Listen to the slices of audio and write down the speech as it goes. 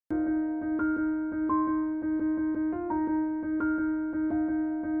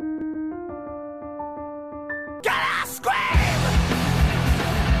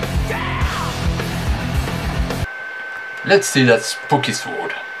Let's see that spooky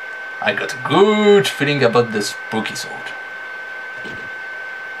sword. I got a good feeling about the spooky sword.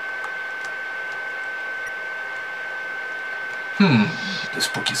 The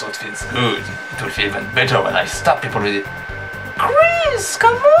spooky sword feels good. It will feel even better when I stab people with it. Kris,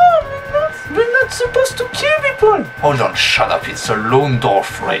 come on! We're not supposed to kill people! Hold on, shut up, it's a lone door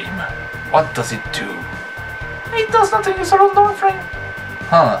frame. What does it do? It does nothing, it's a lone door frame.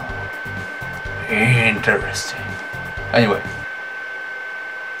 Huh. Interesting. Anyway.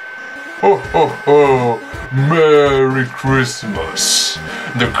 Ho ho ho! Merry Christmas!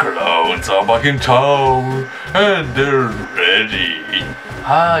 The clowns are back in town and they're ready.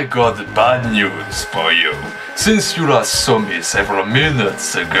 I got bad news for you. Since you last saw me several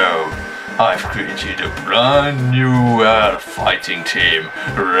minutes ago, I've created a brand new fighting team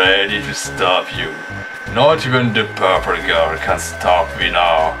ready to stop you. Not even the purple girl can stop me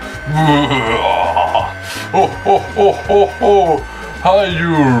now. Oh ho ho ho ho! Are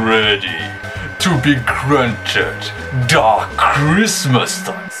you ready to be granted Dark Christmas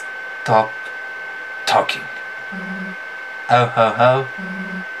time? Stop talking. Ho ho ho.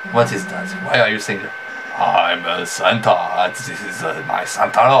 What is that? Why are you saying that? I'm a Santa. This is my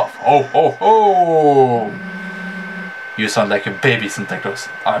Santa love. Ho ho ho! You sound like a baby Santa Claus.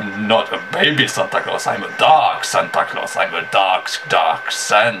 I'm not a baby Santa Claus. I'm a dark Santa Claus. I'm a dark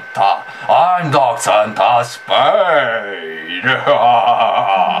Santa. I'm Dark Santa Spade.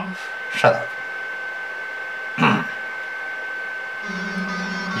 Shut up.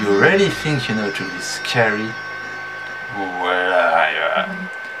 You really think you know to be scary? Well,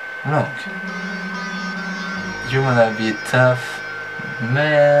 look. You wanna be tough?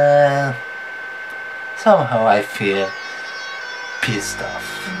 Man. Somehow I feel pissed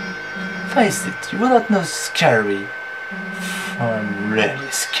off. Face it, you will not know scary from really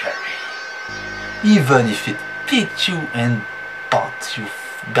scary. Even if it picked you and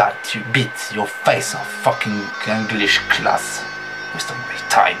beat your face off fucking English class. Waste of my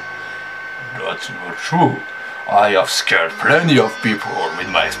time. That's not true. I have scared plenty of people with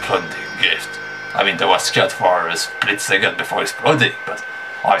my exploding gift. I mean, they were scared for a split second before exploding, but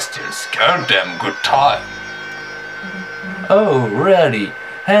I still scared them good time. Oh, really?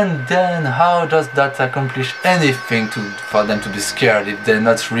 And then how does that accomplish anything for them to be scared if they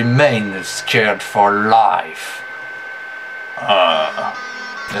not remain scared for life?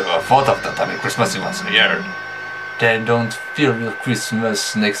 Never thought of that. I mean, Christmas is once a year. They don't feel real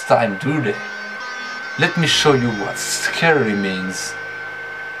Christmas next time, do they? Let me show you what scary means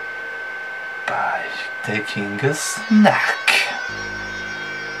by taking a snack.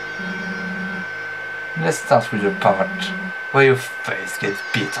 Let's start with the part where your face gets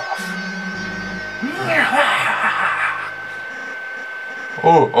bit off.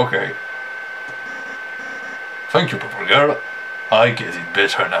 Oh, okay. Thank you, purple girl. I get it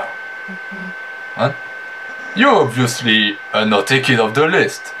better now. What? You're obviously a naughty kid of the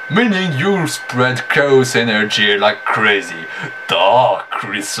list, meaning you spread chaos energy like crazy. Dark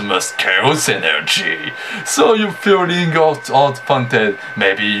Christmas chaos energy. So you're feeling out-funded,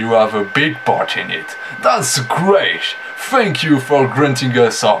 maybe you have a big part in it. That's great! Thank you for granting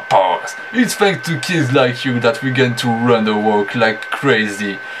us our powers. It's thanks to kids like you that we get to run the work like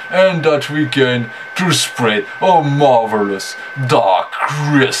crazy, and that we get to spread our marvelous Dark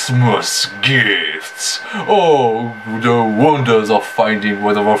Christmas gifts. Oh, the wonders of finding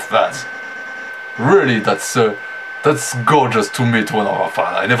one of our fans. Really, that's gorgeous to meet one of our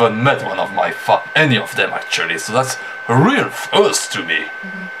fans. I never met one of my fans, any of them actually, so that's a real first to me.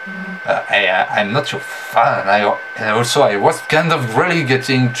 I'm not your fan. I was kind of really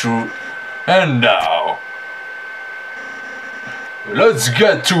getting to. And now, let's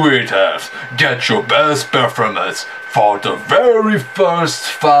get to it, Elf. Get your best performance for the very first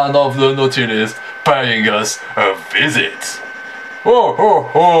fan of the Naughty List paying us a visit. Ho ho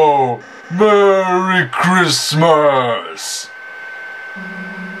ho! Merry Christmas!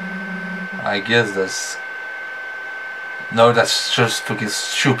 I guess that's... No, that's just fucking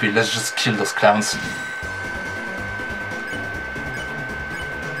stupid. Let's just kill those clowns.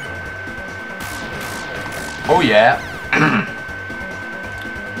 Oh yeah.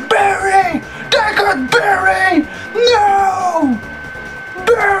 Barry! They got Barry! No!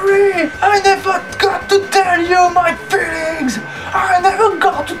 Barry! I never got to tell you my feelings! I never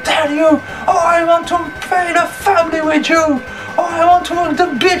got to tell you! Oh, I want to play the family with you! Oh, I want to walk the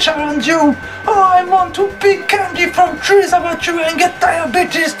beach around you! Oh, I want to pick candy from trees about you and get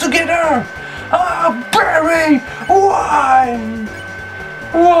diabetes together! Ah, Barry! Why?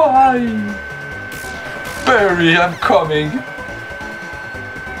 Why? Barry, I'm coming!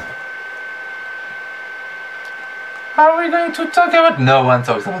 are we going to talk about? No one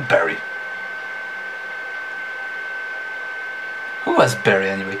talks about Barry. Who was Barry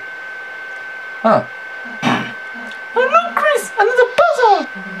anyway? Huh. Oh look, Kris, another puzzle!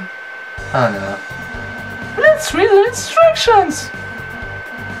 Oh no. Let's read the instructions!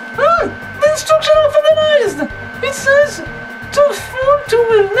 The instructions are finalized! It says, "To fool to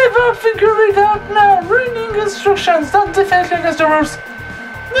will never figure it out now. Reading instructions, that's definitely against the rules."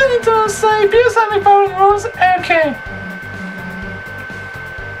 Then it will say, "Biosignic power rules, okay."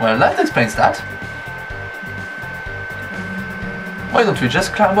 Well, that explains that. Why don't we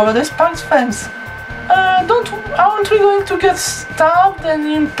just climb over this spiked fence? Aren't we going to get stabbed and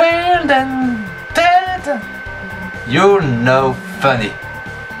impaled and dead? You're no funny.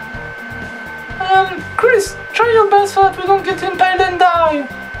 Kris, try your best so that we don't get impaled and die.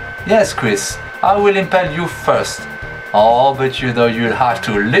 Yes, Kris, I will impale you first. Oh, but you know you'll have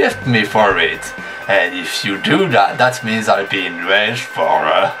to lift me for it. And if you do that, that means I'll be enraged for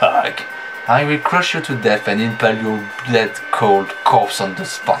a hug. I will crush you to death and impale your dead cold corpse on the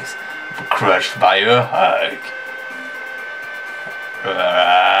spikes, crushed by a hug.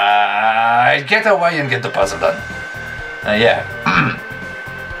 Get away and get the puzzle done. Yeah.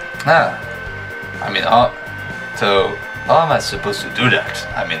 So how am I supposed to do that?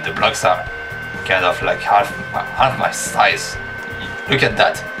 I mean, the blocks are kind of like half my size. Look at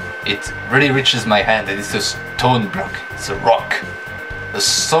that. It really reaches my hand, and it's a stone block. It's a rock. A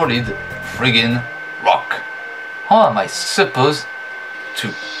solid friggin' rock. How am I supposed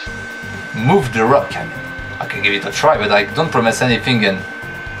to move the rock? I mean, I can give it a try, but I don't promise anything, and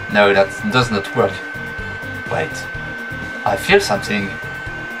no, that does not work. Wait, I feel something.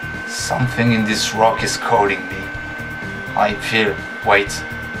 Something in this rock is calling me. I feel... Wait,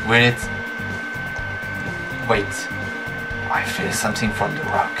 will it... Wait, I feel something from the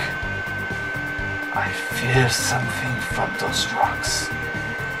rock. I feel something from those rocks.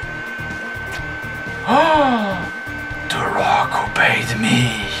 The rock obeyed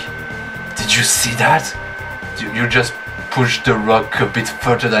me. Did you see that? You just pushed the rock a bit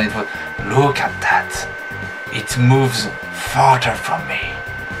further than it was. Look at that. It moves farther from me,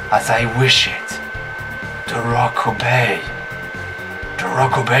 as I wish it. The rock obeys. The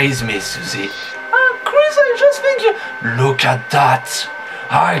rock obeys me, Susie. Kris, I just think you... Look at that.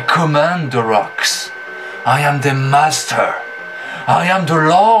 I command the rocks. I am the master. I am the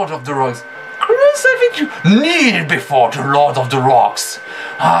lord of the rocks. Kris, I think you... Kneel before the lord of the rocks.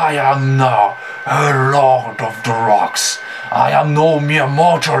 I am now a lord of the rocks. I am no mere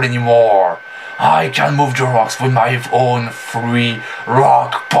mortal anymore. I can move the rocks with my own free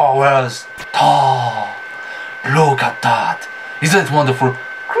rock powers. Oh, look at that. Isn't it wonderful?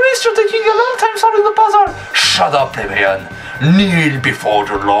 Kris, you're taking a long time solving the puzzle. Shut up, plebeian. Kneel before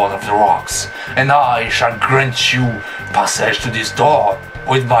the Lord of the Rocks, and I shall grant you passage to this door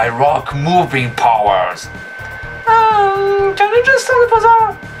with my rock-moving powers. Can you just solve the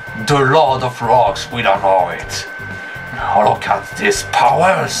puzzle? The Lord of Rocks will allow it. Look at these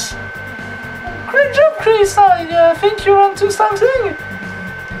powers. Great job, Kris. I think you're onto something.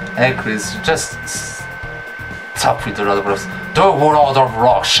 Hey, Kris, just stop with the Lord of Rocks. The Lord of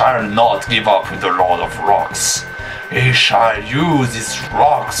Rocks shall not give up with the Lord of Rocks. He shall use his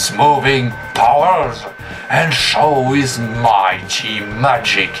rocks moving powers and show his mighty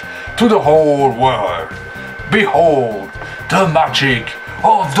magic to the whole world. Behold the magic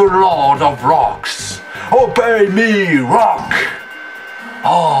of the Lord of Rocks. Obey me, rock.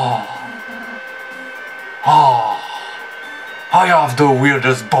 I have the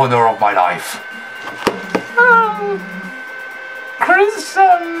weirdest boner of my life. Kris,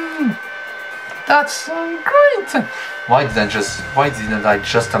 that's great. Why didn't I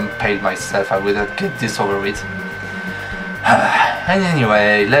just impale myself? I would get this over with. And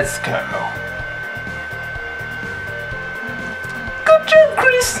anyway, let's go. Good job,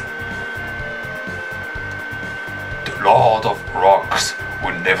 Kris. The Lord of Rocks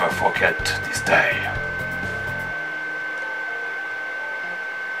will never forget this day.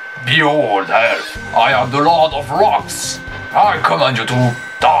 Behold, elf, I am the Lord of Rocks. I command you to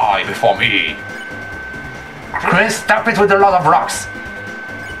die before me. Kris, stop it with the Lord of Rocks.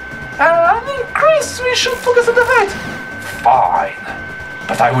 Kris, we should focus on the fight. Fine,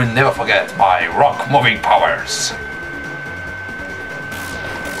 but I will never forget my rock-moving powers.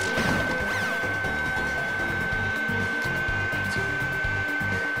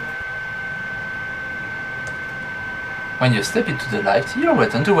 When you step into the light, you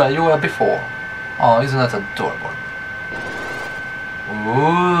return to where you were before. Oh, isn't that adorable?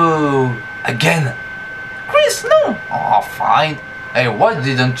 Ooh, again! Kris, no! Oh, fine. Hey, why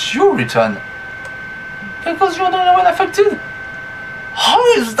didn't you return? because you're the only one affected. How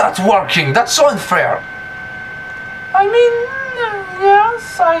is that working? That's so unfair. I mean,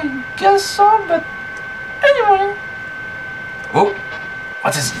 yes, I guess so, but anyway. Oh,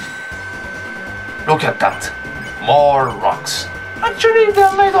 what is it? Look at that. More rocks. Actually,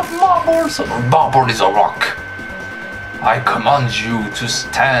 they're made of marbles. Marble is a rock. I command you to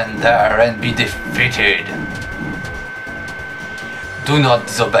stand there and be defeated. Do not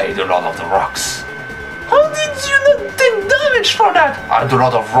disobey the Lord of the Rocks. How did you not take damage for that? And the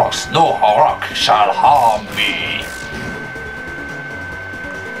Lord of Rocks, no rock shall harm me.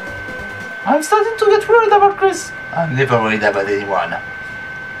 I'm starting to get worried about Kris. I'm never worried about anyone.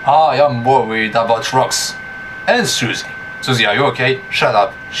 I am worried about rocks. And Susie. Susie, are you okay? Shut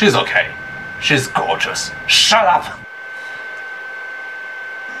up. She's okay. She's gorgeous. Shut up!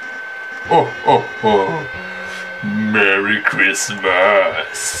 Oh, oh, oh. Merry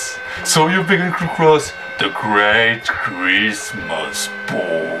Christmas. So you begin to cross the great Christmas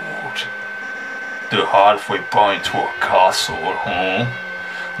board. The halfway point to a castle, huh?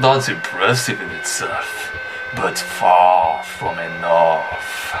 That's impressive in itself, but far from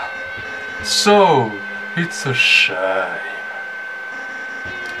enough. So, it's a shame.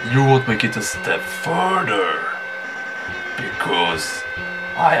 You won't make it a step further, because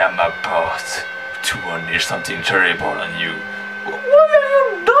I am about to unleash something terrible on you. Why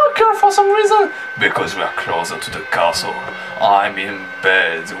are you darker for some reason? Because we are closer to the castle. I'm in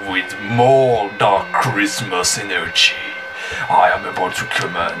bed with more dark Christmas energy. I am able to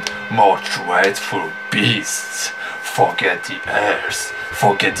command more dreadful beasts. Forget the elves.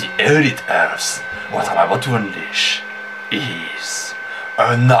 Forget the elite elves. What I'm about to unleash is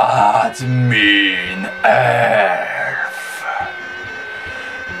an admin elf.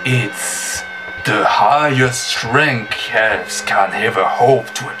 It's the highest rank elves can ever hope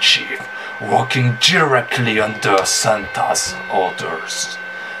to achieve, working directly under Santa's orders.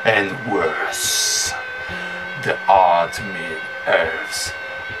 And worse, the admin elves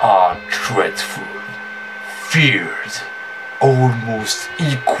are dreadful, feared, almost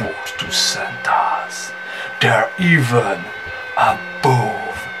equal to Santa's. They're even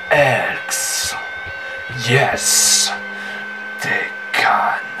above elves. Yes, they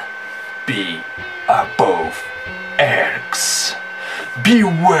can be above elves.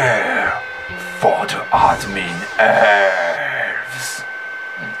 Beware for the admin elves.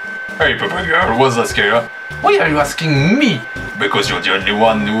 Hey, Papa Girl, what's that scare? Why are you asking me? Because you're the only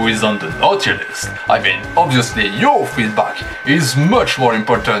one who is on the naughty list. I mean, obviously your feedback is much more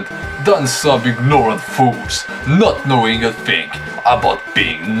important than some ignorant fools not knowing a thing about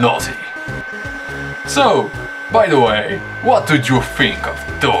being naughty. So, by the way, what did you think of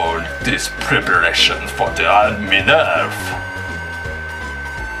all this preparation for the admin elf?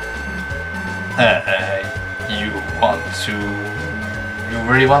 You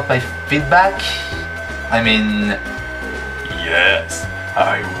really want my feedback? I mean, yes,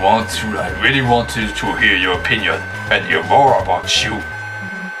 I really wanted to hear your opinion and hear more about you.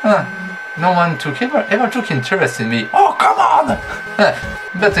 No one ever took interest in me. Oh, come on!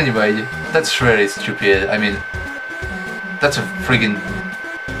 But anyway, that's really stupid. I mean, that's a friggin'...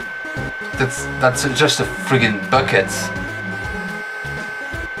 That's just a friggin' bucket.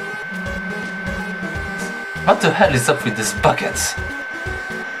 What the hell is up with this bucket?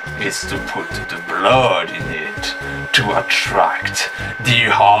 It's to put the blood in it to attract the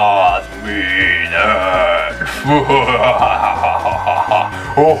admin elf.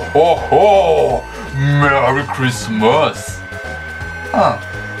 Oh ho ho! Merry Christmas! Huh?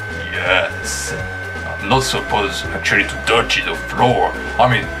 Yes. I'm not supposed actually to dirty the floor. I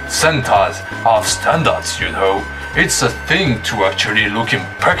mean, Santas have standards, you know. It's a thing to actually look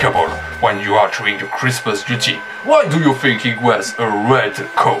impeccable when you are doing your Christmas duty. Why do you think he wears a red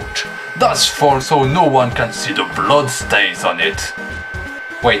coat? That's so no one can see the blood stains on it.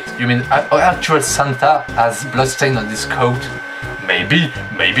 Wait, you mean actual Santa has blood stain on this coat? Maybe,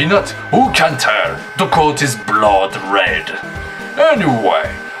 maybe not. Who can tell? The coat is blood red.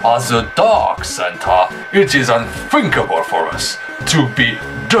 Anyway, as a dark Santa, it is unthinkable for us to be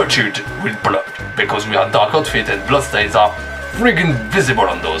dirtied with blood, because we are dark outfit and blood stains are friggin' visible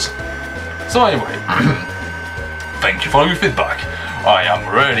on those. So anyway, thank you for your feedback. I am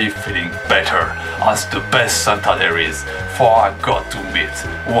really feeling better as the best Santa there is, for I got to meet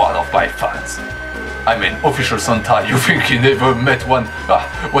one of my fans. I mean, official Santa, you think he never met one?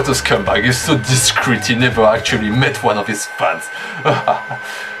 What a scumbag, he's so discreet, he never actually met one of his fans.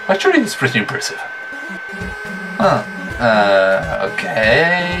 Actually, it's pretty impressive.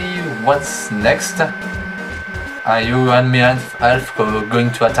 Okay, what's next? Are you and me elf going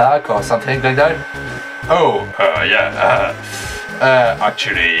to attack or something like that? Yeah.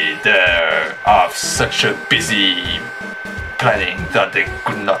 Actually, they have such a busy planning that they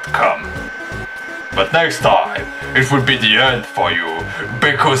could not come. But next time, it will be the end for you,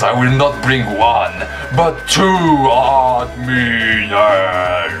 because I will not bring one, but 2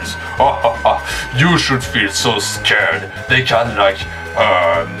 adminers. You should feel so scared. They can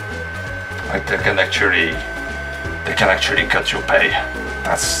they can actually cut your pay.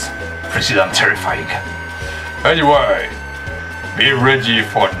 That's pretty damn terrifying. Anyway, be ready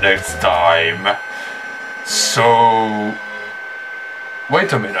for next time. So,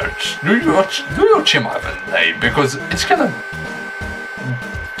 wait a minute. Do your team have a name? Because it's kind of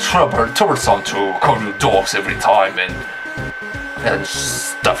troublesome to call you dogs every time and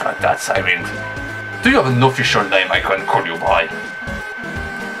stuff like that. I mean, do you have an official name I can call you by?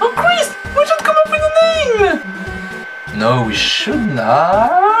 Oh, Kris, we should come up with a name. No, we should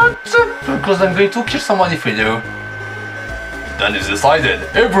not, because I'm going to kill someone if we do. Then it's decided.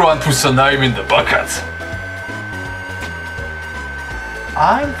 Everyone puts a name in the bucket.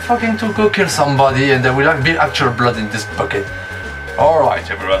 I'm fucking to go kill somebody and there will be actual blood in this bucket. Alright,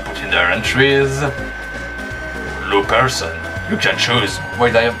 everyone put in their entries. Blue person. You can choose.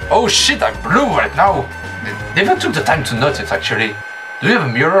 Wait, oh shit, I'm blue right now. They even took the time to notice actually. Do you have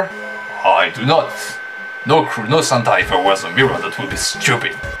a mirror? I do not. No Santa, if there was a mirror, that would be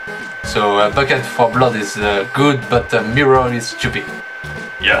stupid. So a bucket for blood is good, but a mirror is stupid.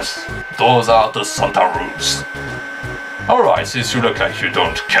 Yes, those are the Santa rules. Alright, since you look like you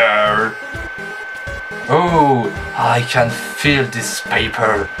don't care. Oh, I can feel this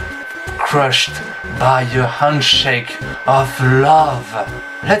paper crushed by a handshake of love.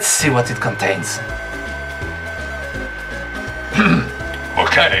 Let's see what it contains.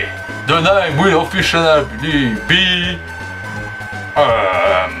 Okay, the name will officially be...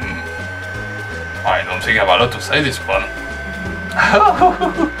 I don't think I'm allowed to say this one.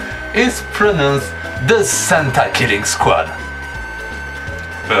 It's pronounced the Santa Killing Squad.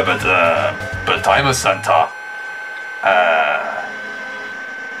 But I'm a Santa.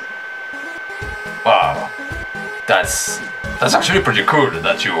 Wow, that's actually pretty cool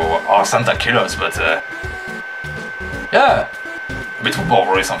that you are Santa killers, but yeah, a bit more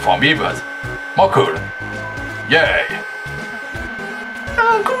worrisome for me, but more cool. Yay!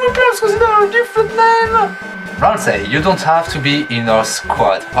 Could we perhaps consider a different name? Ramsey, you don't have to be in our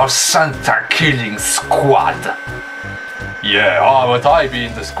squad, our Santa Killing Squad. Yeah, but I be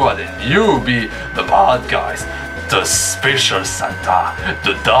in the squad and you be the bad guys, the special Santa,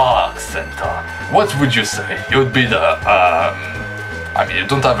 the dark Santa. What would you say? You'd be the, I mean, you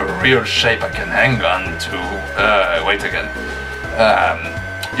don't have a real shape I can hang on to. Wait again.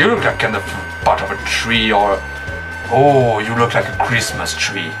 You look like kind of part of a tree or... Oh, you look like a Christmas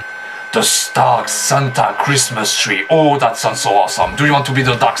tree. The Dark Santa Christmas tree. Oh, that sounds so awesome. Do you want to be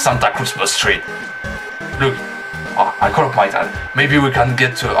the Dark Santa Christmas tree? Look, I call up my dad. Maybe we can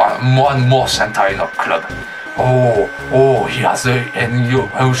get one more Santa in our club. Oh, he has a new...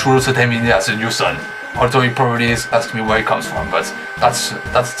 I should also tell me he has a new son. Although he probably is asking me where he comes from, but that's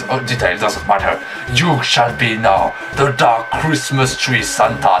a detail, doesn't matter. You shall be now the Dark Christmas Tree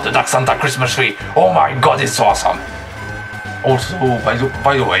Santa, the Dark Santa Christmas Tree. Oh my god, it's so awesome. Also, by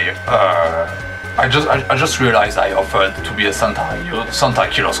the way, I just realized I offered to be a Santa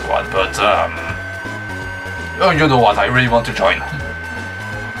Killer Squad, but you know what? I really want to join.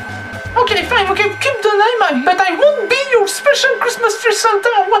 Okay, fine. Okay, keep the name, but I won't be your special Christmas tree Santa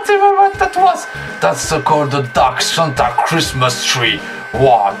or whatever that was. That's called the Dark Santa Christmas Tree.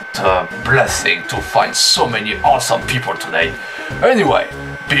 What a blessing to find so many awesome people today. Anyway,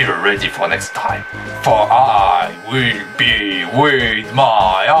 be ready for next time, for I will be with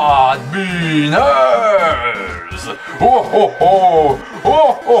my adminers. Ho ho ho!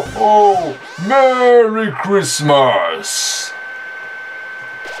 Ho ho ho! Merry Christmas!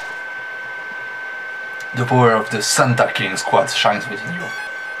 The power of the Santa King Squad shines within you.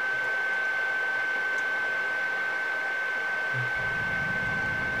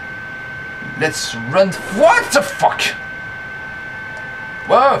 Let's run. What the fuck?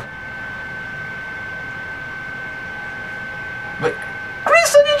 Whoa! Wait,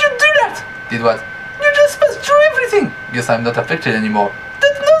 Kris, how did you do that? Did what? You just passed through everything. Guess I'm not affected anymore.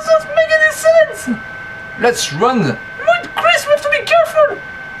 That doesn't make any sense. Let's run. Wait, Kris, we have to be careful.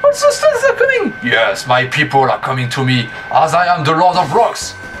 Also, stars are coming. Yes, my people are coming to me, as I am the Lord of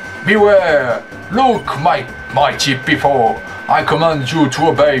Rocks. Beware! Look, my mighty people, I command you to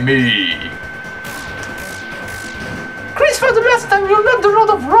obey me. Kris, for the last time, you're not the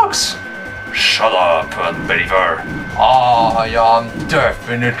Lord of Rocks. Shut up, unbeliever. I am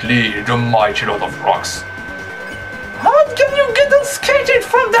definitely the mighty Lord of Rocks. How can you get unscathed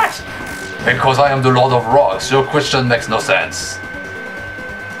from that? Because I am the Lord of Rocks, your question makes no sense.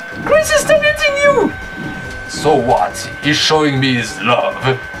 Kris is targeting you! So what? He's showing me his love.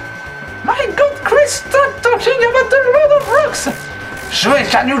 My god, Kris, stop talking about the Lord of Rocks! Shui,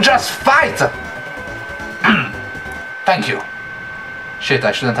 can you just fight? Thank you. Shit,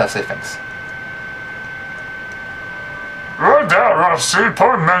 I shouldn't have said thanks. There are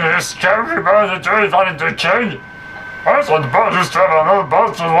super many scary monsters on the king. I thought the boss used to have another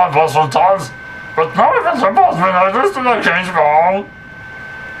boss to one boss sometimes, but now if it's a boss when I listen to the king's wrong.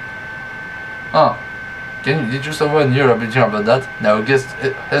 Oh. Did you someone hear a bit about that? No, I guess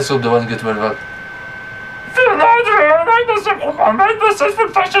let's hope the one gets well out. Make the successful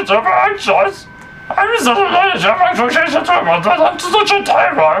fashion of actions. I'm the association to such a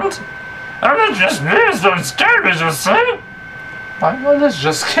tyrant. And it just means don't scare me, you see? Well, let's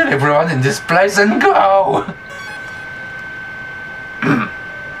just kill everyone in this place and go!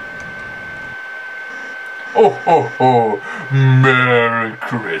 Oh, Merry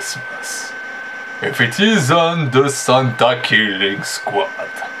Christmas. If it isn't the Santa killing squad,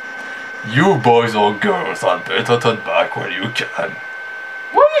 you boys or girls had better turn back when you can.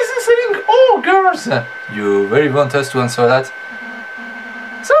 Why is he saying all girls? You really want us to answer that?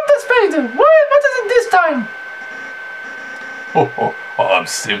 Santa Spade, what is it this time? I'm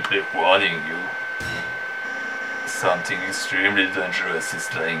simply warning you. Something extremely dangerous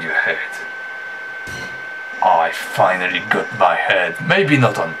is lying ahead. I finally got my head, maybe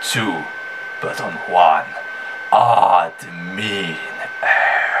not on two, but on one. Admin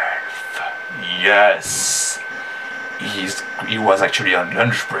Elf. Yes. He was actually on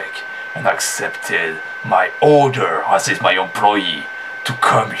lunch break and accepted my order as is my employee to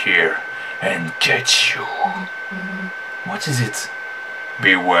come here and get you. What is it?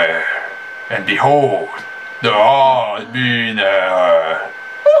 Beware and behold the Admin Elf.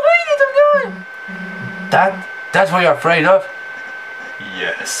 Oh, hey, little guy! That's what you're afraid of?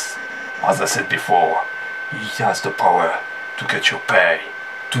 Yes. As I said before, he has the power to get your pay,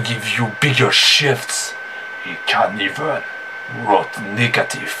 to give you bigger shifts. He can even write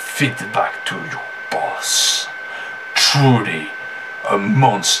negative feedback to your boss. Truly a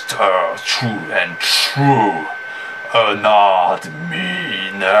monster, true and true. An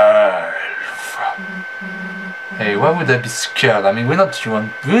admin elf. Hey, why would I be scared? I mean, we're not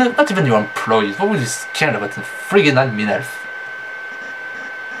even your employees. Why would you be scared about the friggin' admin elf?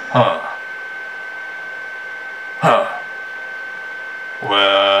 Huh.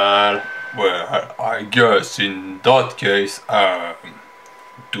 Well, I guess in that case,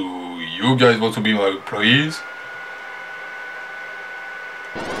 do you guys want to be my employees?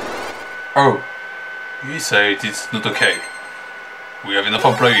 Oh, he said it's not okay. We have enough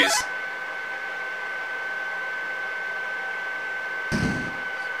employees.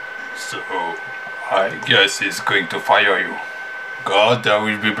 So, I guess he's going to fire you. God, there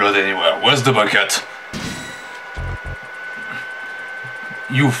will be blood anywhere. Where's the bucket?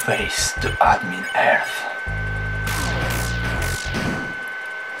 You face the admin elf.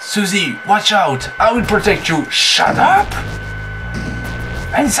 Susie, watch out! I will protect you. Shut up!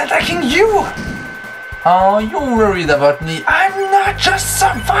 And it's attacking you! Oh, you're worried about me. I'm not just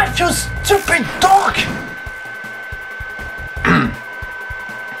some fight, you stupid dog!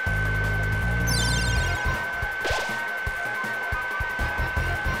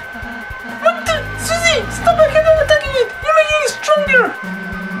 Susie, stop attacking it! You're making it stronger!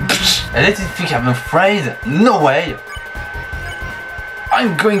 And let it think I'm afraid? No way!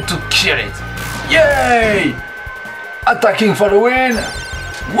 I'm going to kill it! Yay! Attacking for the win!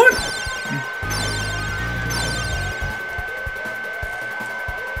 What?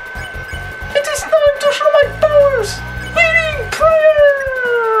 It is time to show my powers! Healing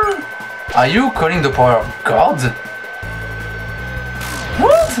prayer! Are you calling the power of God?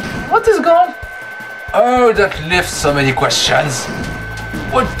 What? What is God? Oh, that lifts so many questions.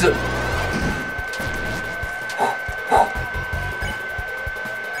 What the?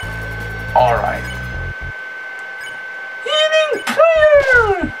 Alright. Healing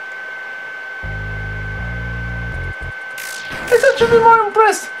prayer! I thought you'd be more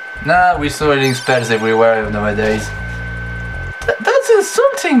impressed. Nah, we saw healing spells everywhere nowadays. That's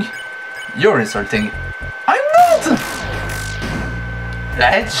insulting. You're insulting. I'm not!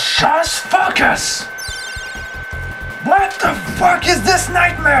 Let's just focus! What the fuck is this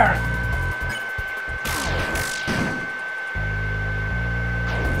nightmare?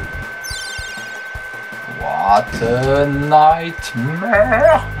 What a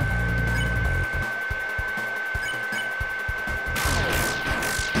nightmare!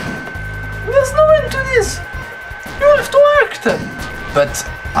 this! You have to act! But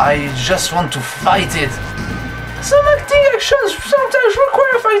I just want to fight it. Some acting actions sometimes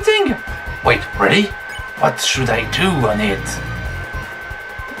require fighting! Wait, really? What should I do on it?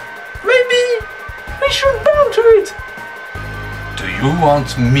 Maybe we should bow to it! Do you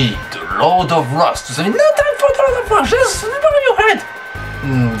want me, the Lord of Rust, to say no time for the Lord of Rust, just bow your head?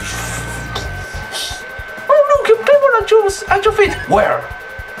 Oh look, a pebble at your feet! Where?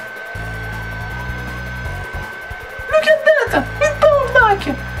 Look at that! It bowed back!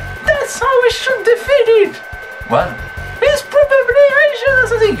 That's how we should defeat it! What? It's probably Asian or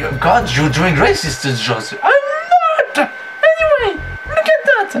something! God, you're doing racist, Joseph. I'm not! Anyway, look at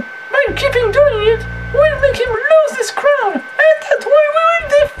that! By keeping doing it, we'll make him lose his crown! And that way we will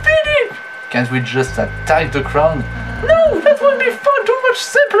defeat it! Can't we just attack the crown? No, that would be far too much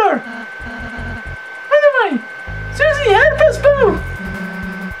simpler! Anyway, Susie, help us both!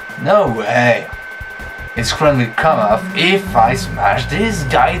 No way. His crown will come off if I smash this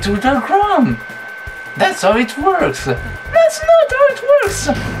guy to the ground. That's how it works. That's not how it works!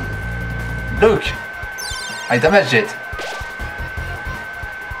 Look, I damaged it.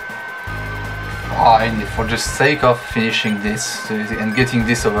 Fine, for the sake of finishing this and getting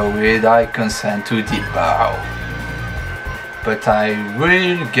this over with, I consent to the bow. But I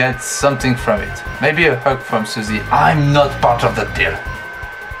will get something from it. Maybe a hug from Susie. I'm not part of the deal.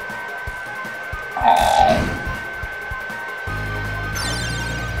 Oh.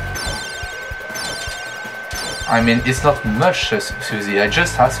 I mean, it's not much, Susie. I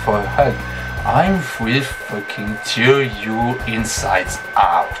just asked for a hug. I will fucking tear you insides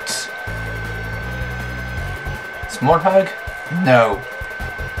out. Small hug? No.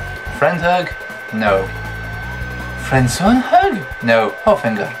 Friend hug? No. Friend zone hug? No. Oh,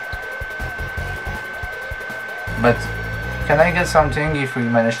 thank God. But can I get something if we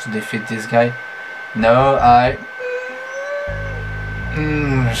manage to defeat this guy? No,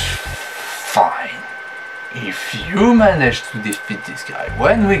 fine. If you manage to defeat this guy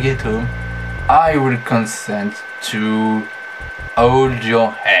when we get home, I will consent to hold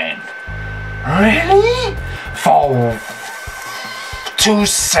your hand. Really? For 2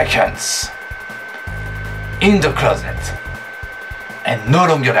 seconds. In the closet. And no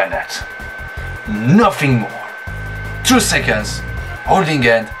longer than that. Nothing more. 2 seconds, holding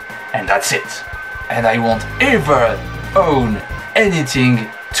hand, and that's it. And I won't ever own anything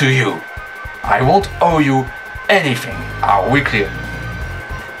to you. I won't owe you anything. Are we clear?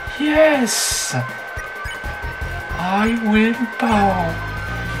 Yes. I will bow.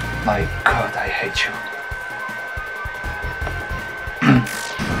 My God, I hate you.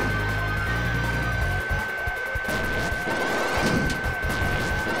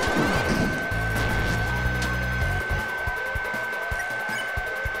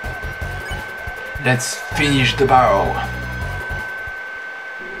 Let's finish the bow.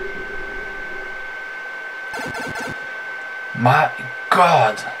 My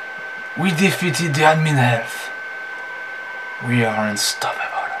God, we defeated the admin elf. We are unstoppable.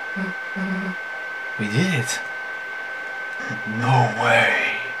 We did it. No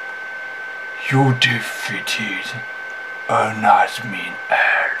way. You defeated an admin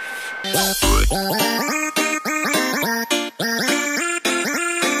elf.